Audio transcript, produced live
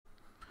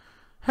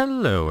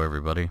Hello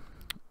everybody.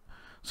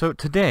 So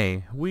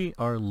today we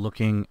are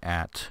looking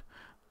at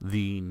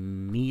the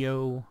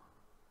Neo2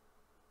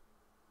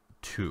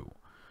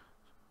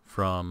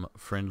 from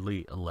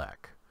Friendly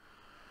Elec.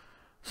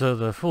 So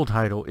the full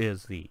title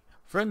is the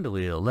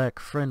Friendly Elec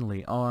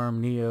Friendly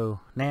ARM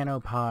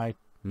Nanopi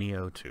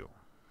Neo2.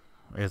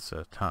 It's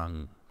a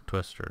tongue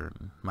twister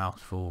and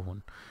mouthful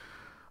and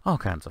all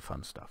kinds of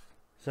fun stuff.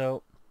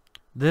 So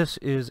this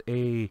is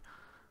a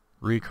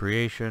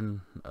recreation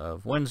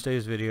of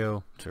Wednesday's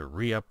video to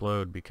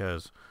re-upload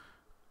because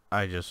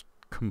I just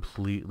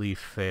completely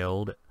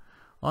failed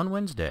on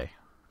Wednesday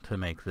to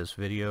make this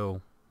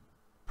video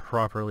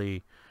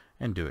properly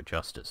and do it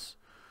justice.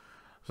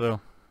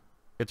 So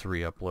it's a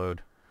re-upload.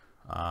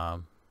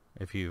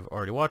 If you've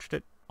already watched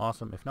it,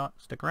 awesome. If not,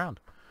 stick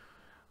around.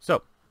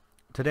 So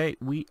today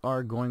we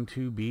are going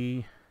to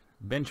be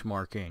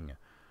benchmarking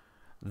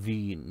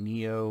the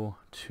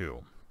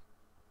Neo2.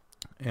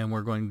 And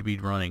we're going to be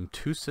running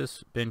 2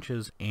 sys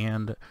benches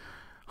and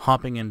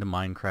hopping into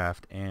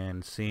Minecraft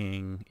and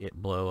seeing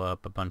it blow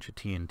up a bunch of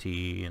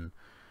TNT and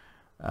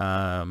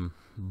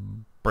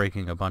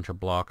breaking a bunch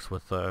of blocks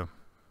with a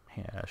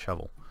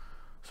shovel.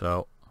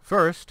 So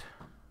first,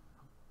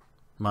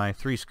 my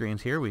 3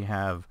 screens here, we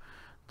have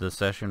the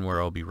session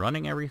where I'll be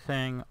running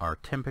everything, our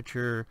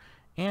temperature,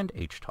 and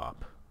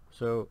HTOP.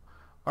 So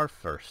our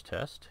first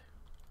test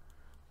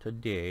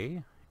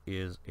today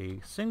is a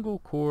single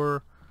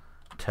core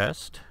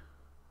test.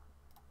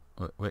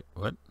 Wait,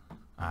 what?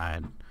 I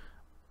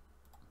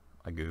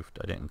goofed.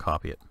 I didn't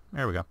copy it.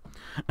 There we go.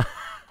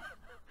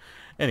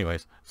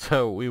 Anyways,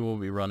 so we will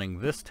be running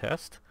this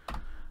test.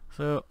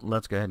 So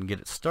let's go ahead and get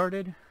it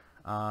started.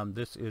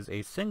 This is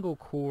a single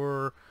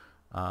core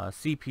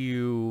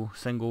CPU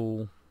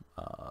single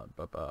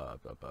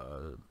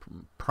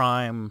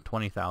prime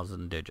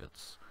 20,000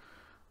 digits.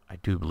 I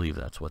do believe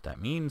that's what that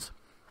means.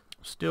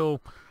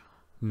 Still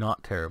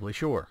not terribly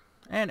sure.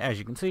 And as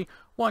you can see,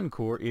 one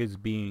core is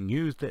being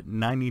used at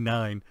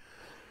 99%.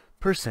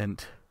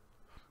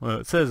 Well,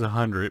 it says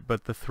 100,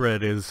 but the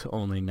thread is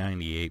only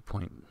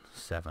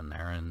 98.7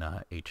 there in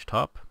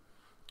HTOP.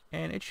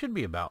 And it should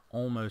be about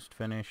almost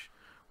finished.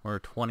 We're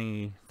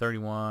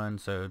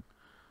 20:31, so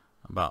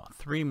about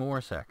 3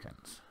 more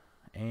seconds.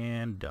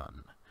 And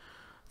done.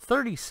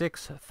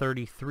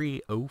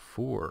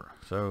 36:33:04.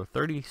 So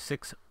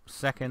 36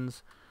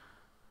 seconds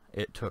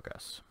it took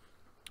us.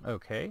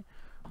 Okay.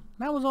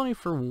 That was only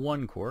for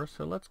 1 core,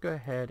 so let's go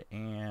ahead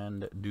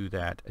and do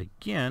that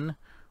again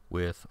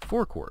with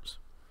 4 cores.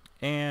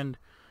 And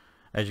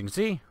as you can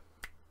see,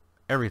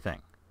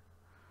 everything.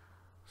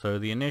 So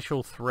the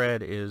initial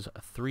thread is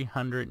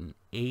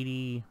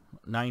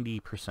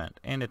 90%,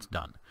 and it's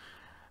done.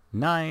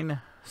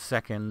 9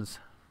 seconds,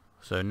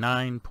 so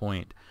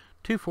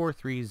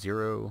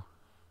 9.2430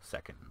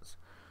 seconds.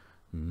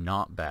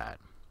 Not bad.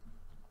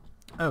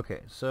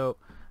 Okay, so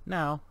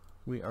now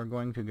we are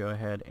going to go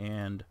ahead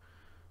and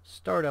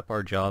start up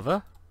our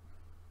Java.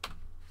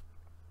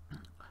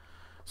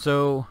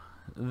 So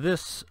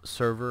this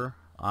server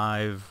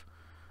I've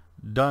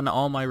done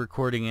all my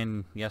recording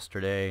in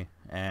yesterday,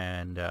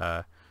 and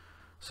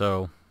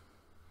so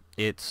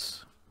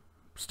it's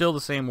still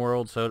the same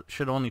world, so it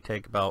should only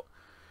take about,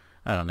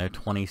 I don't know,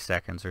 20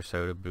 seconds or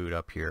so to boot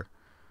up here.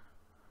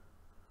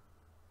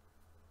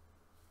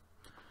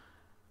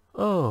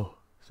 Oh,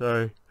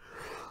 sorry.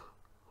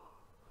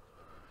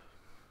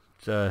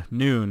 It's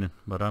noon,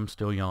 but I'm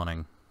still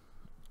yawning.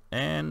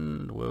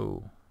 And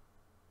whoa.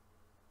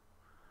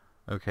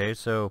 Okay,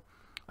 so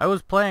I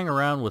was playing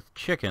around with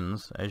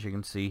chickens, as you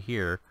can see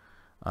here.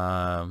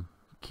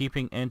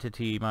 Keeping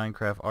entity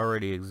Minecraft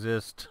already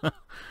exists.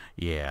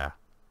 Yeah,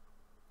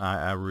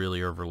 I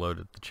really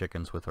overloaded the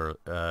chickens with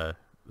our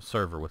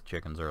server with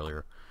chickens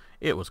earlier.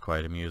 It was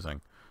quite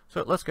amusing.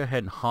 So let's go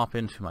ahead and hop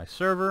into my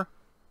server.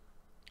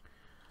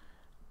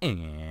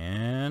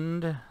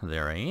 And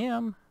there I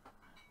am.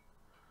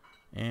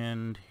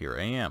 And here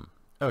I am.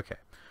 Okay,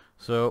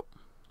 so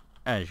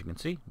as you can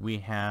see, we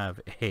have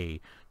a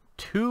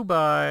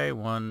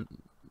 2x1.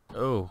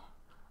 Oh,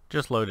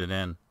 just loaded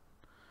in.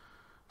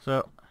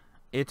 So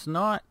it's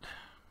not,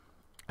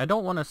 I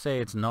don't want to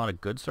say it's not a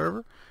good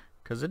server,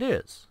 because it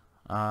is.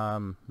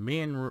 Me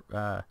and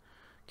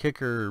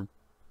Kicker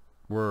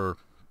were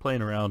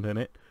playing around in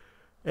it,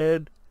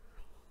 and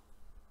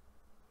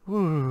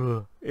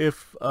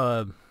if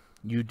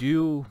you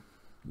do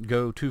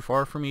go too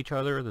far from each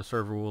other, the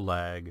server will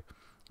lag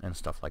and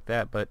stuff like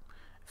that. But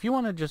if you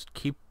want to just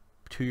keep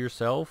to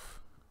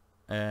yourself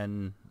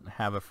and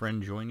have a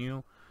friend join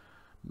you,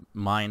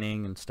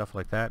 mining and stuff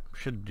like that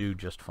should do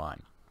just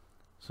fine.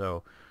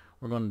 So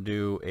we're going to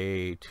do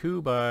a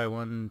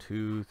 2x1,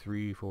 2,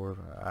 3,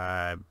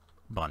 4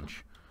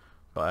 bunch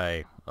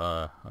by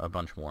a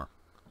bunch more.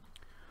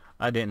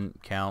 I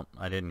didn't count,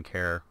 I didn't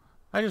care.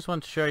 I just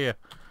want to show you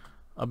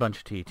a bunch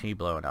of TNT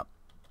blowing up.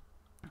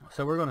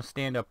 So we're going to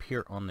stand up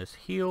here on this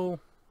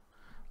hill.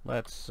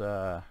 Let's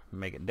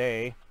make it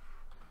day.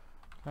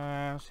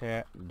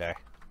 Day.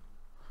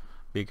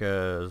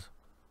 Because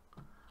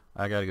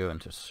I gotta go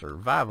into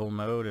survival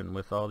mode, and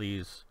with all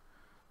these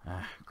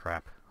Ah,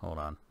 crap. Hold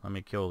on. Let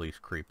me kill these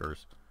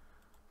creepers.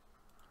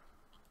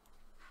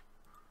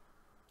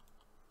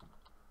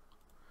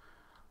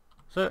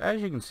 So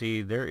as you can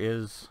see, there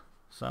is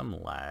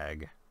some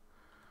lag.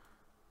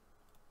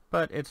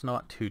 But it's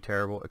not too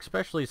terrible,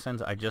 especially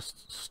since I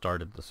just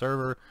started the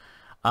server.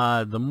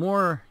 The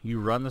more you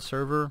run the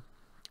server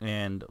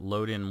and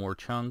load in more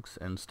chunks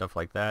and stuff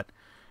like that,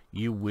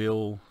 you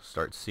will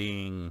start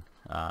seeing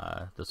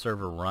the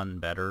server run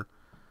better.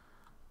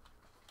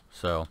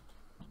 So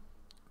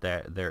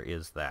there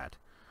is that.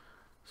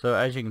 So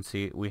as you can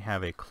see, we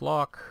have a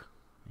clock.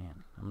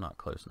 Man, I'm not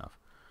close enough.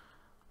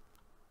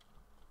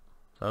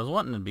 So I was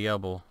wanting to be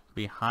able to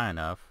be high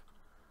enough.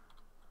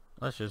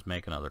 Let's just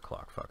make another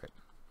clock. Fuck it.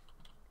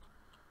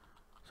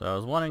 So I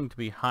was wanting to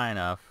be high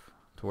enough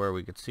to where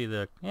we could see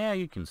the... Yeah,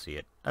 you can see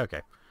it.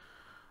 Okay.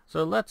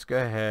 So let's go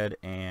ahead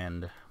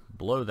and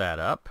blow that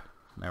up.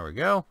 There we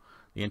go.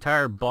 The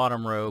entire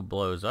bottom row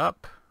blows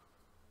up.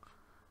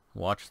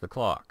 Watch the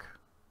clock.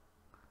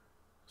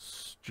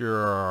 Stirps.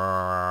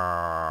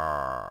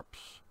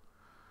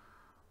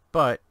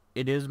 But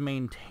it is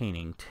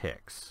maintaining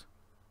ticks.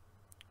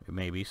 It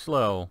may be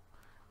slow,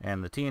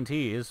 and the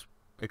TNT is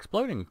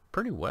exploding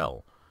pretty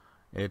well.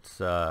 It's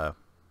and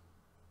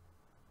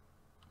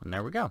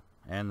there we go.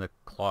 And the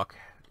clock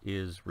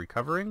is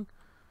recovering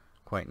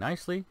quite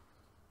nicely.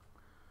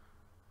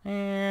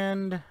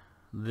 And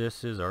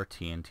this is our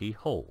TNT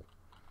hole.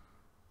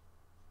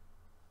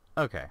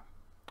 Okay,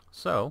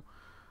 so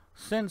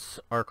since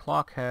our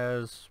clock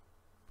has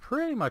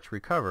pretty much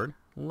recovered,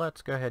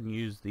 let's go ahead and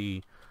use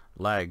the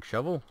lag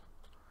shovel.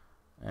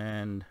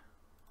 And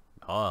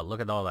oh, look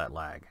at all that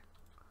lag.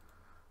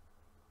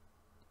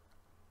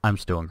 I'm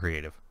still in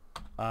creative.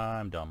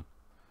 I'm dumb.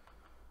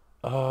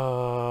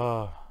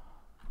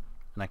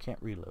 And I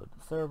can't reload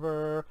the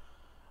server.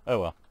 Oh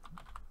well.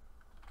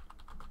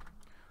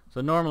 So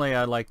normally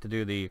I like to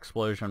do the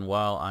explosion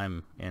while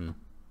I'm in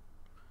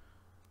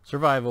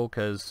survival,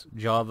 because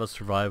Java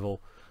survival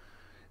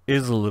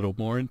is a little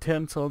more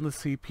intense on the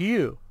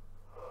CPU.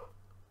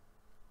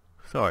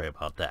 Sorry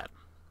about that.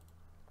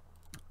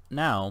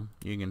 Now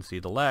you can see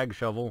the lag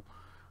shovel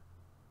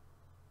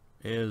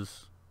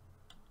is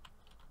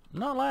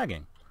not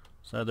lagging.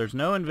 So there's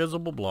no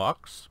invisible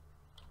blocks.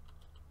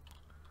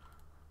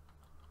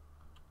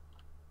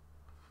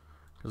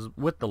 Because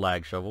with the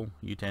lag shovel,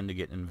 you tend to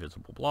get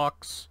invisible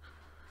blocks.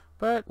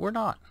 But we're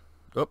not.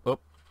 Oh,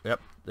 yep,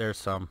 there's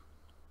some.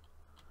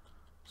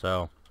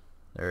 So,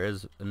 there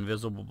is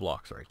invisible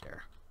blocks right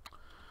there.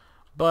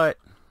 But,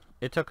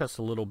 it took us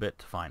a little bit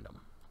to find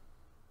them.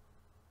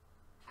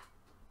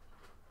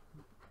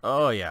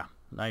 Oh yeah,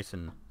 nice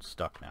and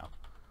stuck now.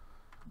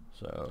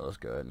 So, let's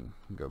go ahead and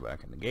go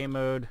back into game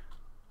mode.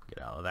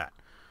 Get out of that.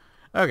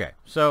 Okay,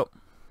 so...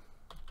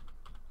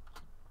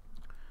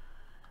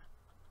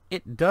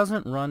 it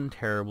doesn't run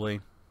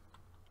terribly.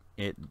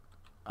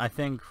 I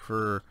think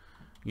for,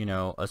 you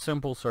know, a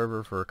simple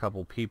server for a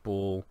couple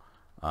people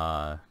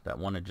that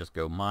want to just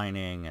go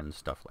mining and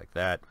stuff like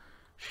that,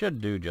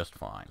 should do just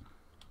fine.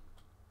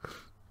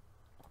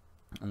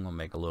 I'm gonna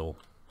make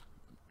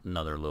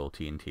another little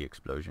TNT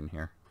explosion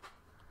here,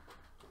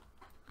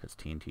 because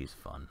TNT's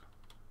fun.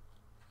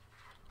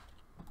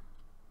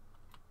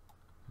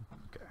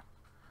 Okay,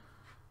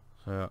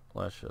 so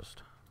let's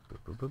just boop,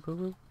 boop, boop, boop,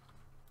 boop.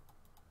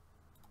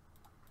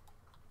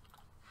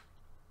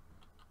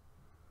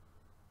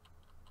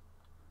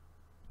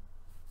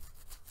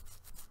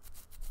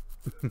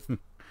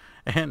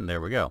 And there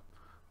we go.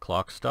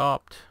 Clock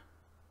stopped.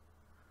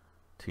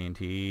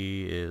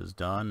 TNT is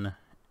done.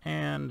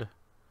 And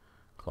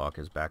clock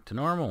is back to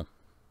normal.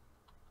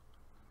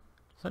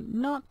 So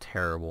not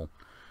terrible.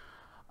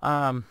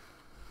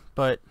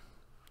 But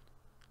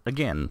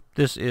again,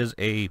 this is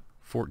a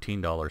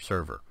 $14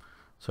 server.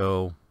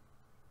 So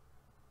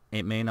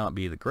it may not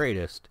be the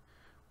greatest,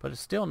 but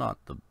it's still not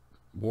the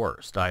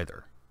worst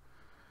either.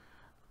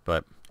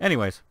 But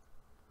anyways,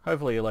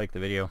 hopefully you liked the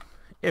video.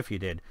 If you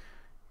did,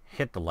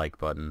 hit the like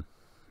button.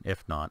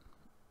 If not,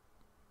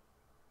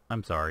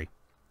 I'm sorry.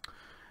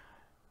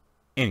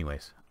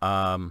 Anyways,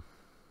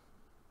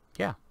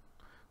 yeah,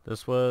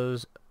 this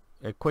was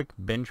a quick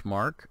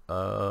benchmark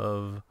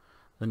of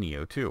the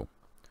Neo2.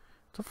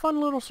 It's a fun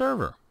little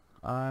server.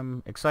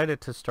 I'm excited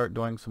to start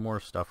doing some more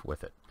stuff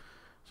with it.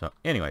 So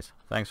anyways,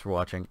 thanks for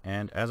watching,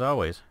 and as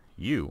always,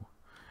 you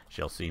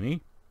shall see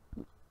me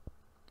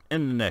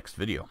in the next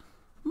video.